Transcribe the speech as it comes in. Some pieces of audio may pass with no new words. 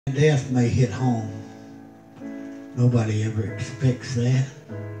Death may hit home. Nobody ever expects that.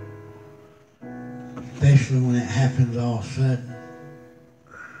 Especially when it happens all of a sudden.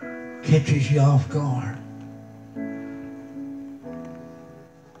 Catches you off guard.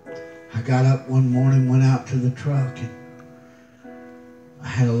 I got up one morning, went out to the truck, and I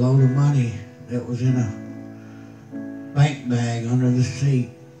had a load of money that was in a bank bag under the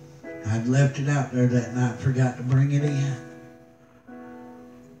seat. I'd left it out there that night, forgot to bring it in.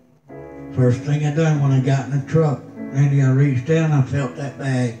 First thing I done when I got in the truck, Randy, I reached down, I felt that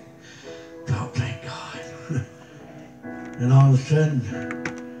bag. Thought, thank God. And all of a sudden,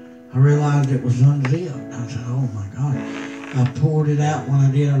 I realized it was unzipped. I said, oh my God. I pulled it out. When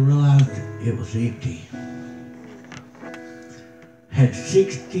I did, I realized it was empty. Had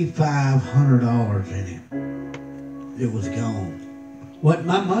 $6,500 in it. It was gone. Wasn't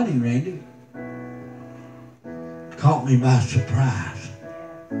my money, Randy. Caught me by surprise.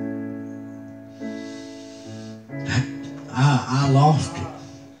 I lost it.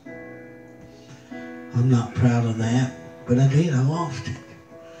 I'm not proud of that, but I did. I lost it.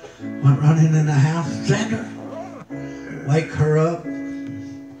 Went running in the house, Sandra, wake her up.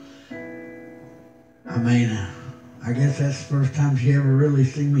 I mean, I guess that's the first time she ever really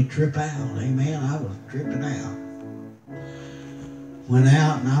seen me trip out. Amen. I was tripping out. Went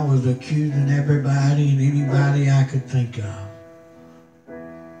out and I was accusing everybody and anybody I could think of.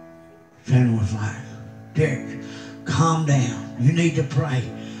 Sandra was like, Derek, calm down. You need to pray.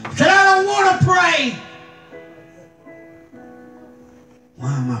 I said, I don't want to pray.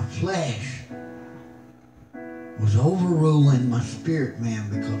 Why, my flesh was overruling my spirit man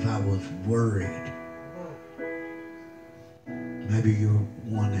because I was worried. Maybe you're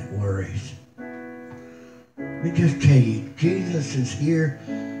one that worries. Let me just tell you, Jesus is here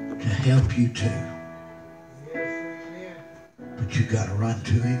to help you too. But you got to run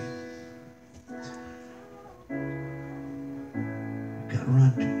to him. You got to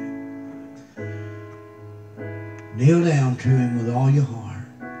run to him. Kneel down to him with all your heart.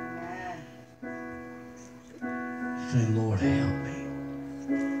 Say, Lord, help me.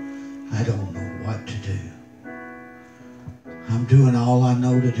 I don't know what to do. I'm doing all I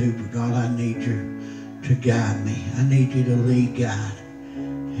know to do, but God, I need you to guide me. I need you to lead, guide,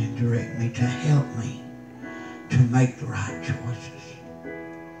 and direct me, to help me to make the right choices.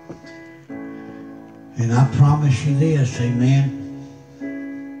 And I promise you this, amen,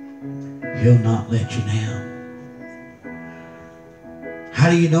 he'll not let you down. How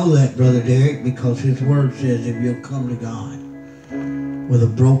do you know that, Brother Derek? Because his word says if you'll come to God with a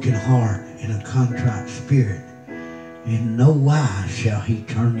broken heart and a contrite spirit, in no wise shall he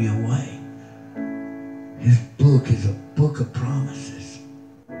turn you away. His book is a book of promises.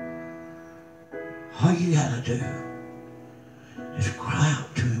 All you got to do is cry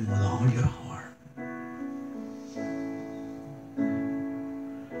out to him with all your heart.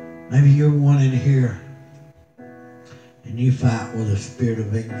 Maybe you're one in here and you fight with a spirit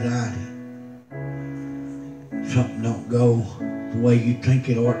of anxiety. Something don't go the way you think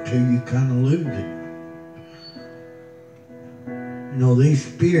it ought to, you kind of lose it. You know, these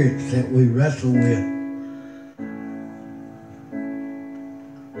spirits that we wrestle with,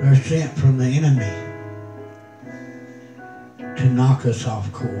 they're sent from the enemy to knock us off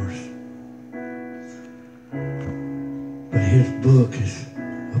course. But his book is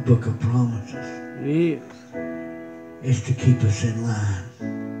a book of promises. Yes. It's to keep us in line.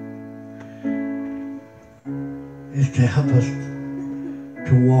 It's to help us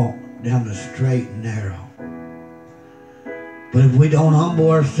to walk down the straight and narrow. But if we don't humble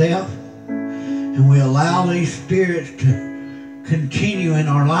ourselves and we allow these spirits to continue in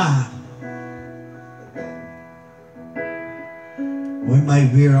our life, we may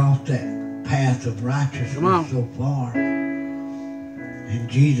veer off that path of righteousness so far. And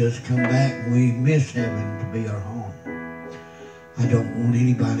Jesus come back and we miss heaven to be our home. I don't want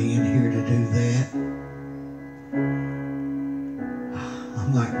anybody in here to do that.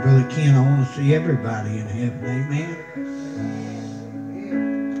 I'm like Brother Ken, I want to see everybody in heaven, amen?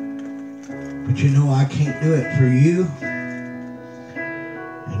 But you know, I can't do it for you,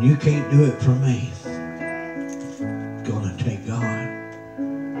 and you can't do it for me. It's going to take God.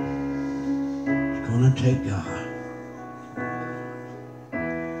 It's going to take God.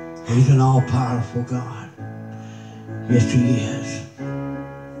 He's an all-powerful God. Yes, he is.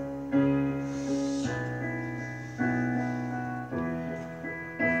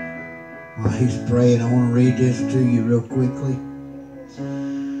 While he's praying, I want to read this to you real quickly.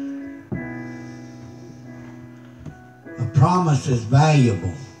 A promise is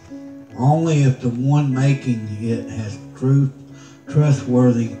valuable only if the one making it has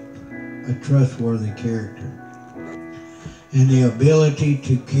a trustworthy character, and the ability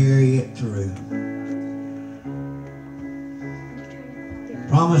to carry it through.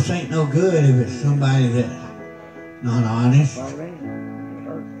 Promise ain't no good if it's somebody that's not honest,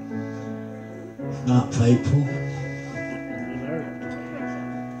 not faithful,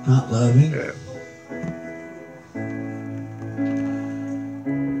 not loving,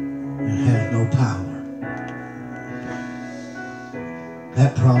 and has no power.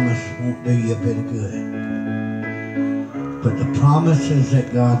 That promise won't do you a bit of good. But the promises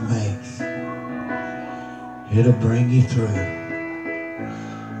that God makes, it'll bring you through.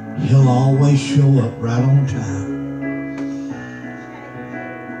 He'll always show up right on time.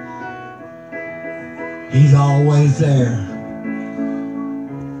 He's always there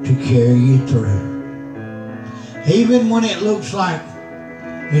to carry you through. Even when it looks like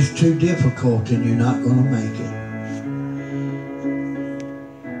it's too difficult and you're not going to make it,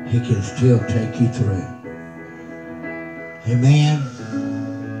 He can still take you through. Amen.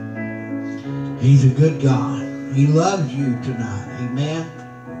 He's a good God. He loves you tonight. Amen.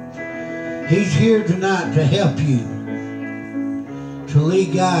 He's here tonight to help you, to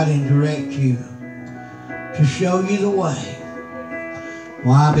lead, guide, and direct you, to show you the way.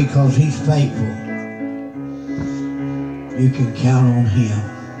 Why? Because He's faithful. You can count on Him.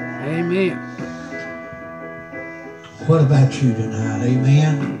 Amen. What about you tonight?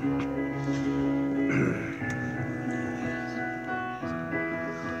 Amen.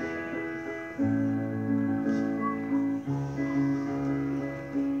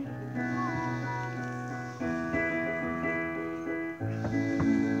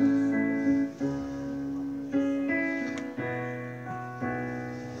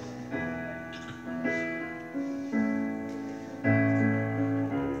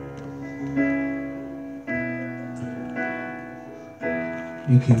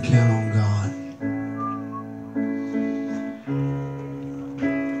 You can count on God.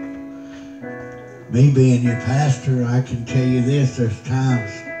 Me being your pastor, I can tell you this, there's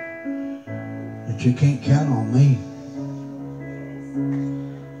times that you can't count on me.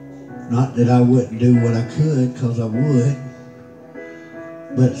 Not that I wouldn't do what I could, because I would.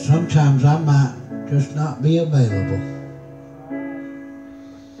 But sometimes I might just not be available.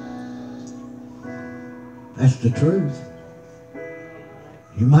 That's the truth.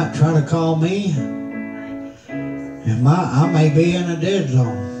 You might try to call me, and I may be in a dead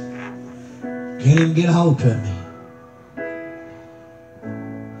zone. Can't even get a hold of me.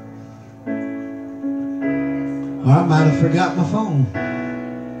 Or I might have forgot my phone.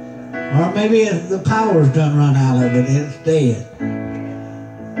 Or maybe the power's done run out of it, it's dead.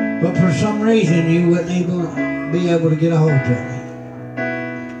 But for some reason you wouldn't be able to get a hold of me.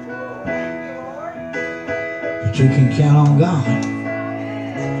 But you can count on God.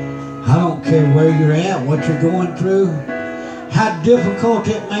 I don't care where you're at, what you're going through, how difficult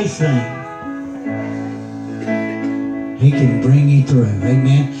it may seem. He can bring you through,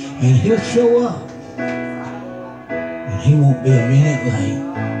 amen? And He'll show up. And He won't be a minute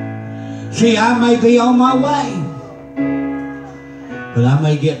late. See, I may be on my way, but I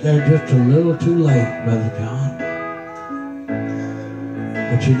may get there just a little too late, Brother John.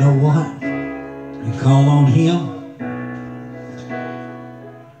 But you know what? You call on Him,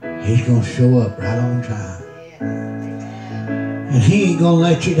 He's going to show up right on time. And He ain't going to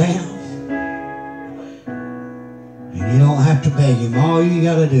let you down. And you don't have to beg Him. All you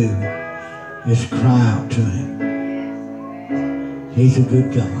got to do is cry out to Him. He's a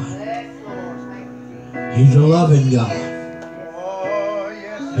good God. He's a loving God.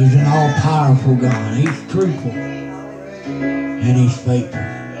 He's an all-powerful God. He's truthful. And He's faithful.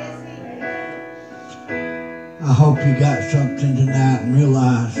 I hope you got something tonight and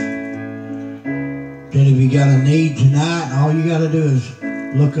realize that if you got a need tonight, all you got to do is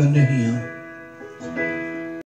look unto Him.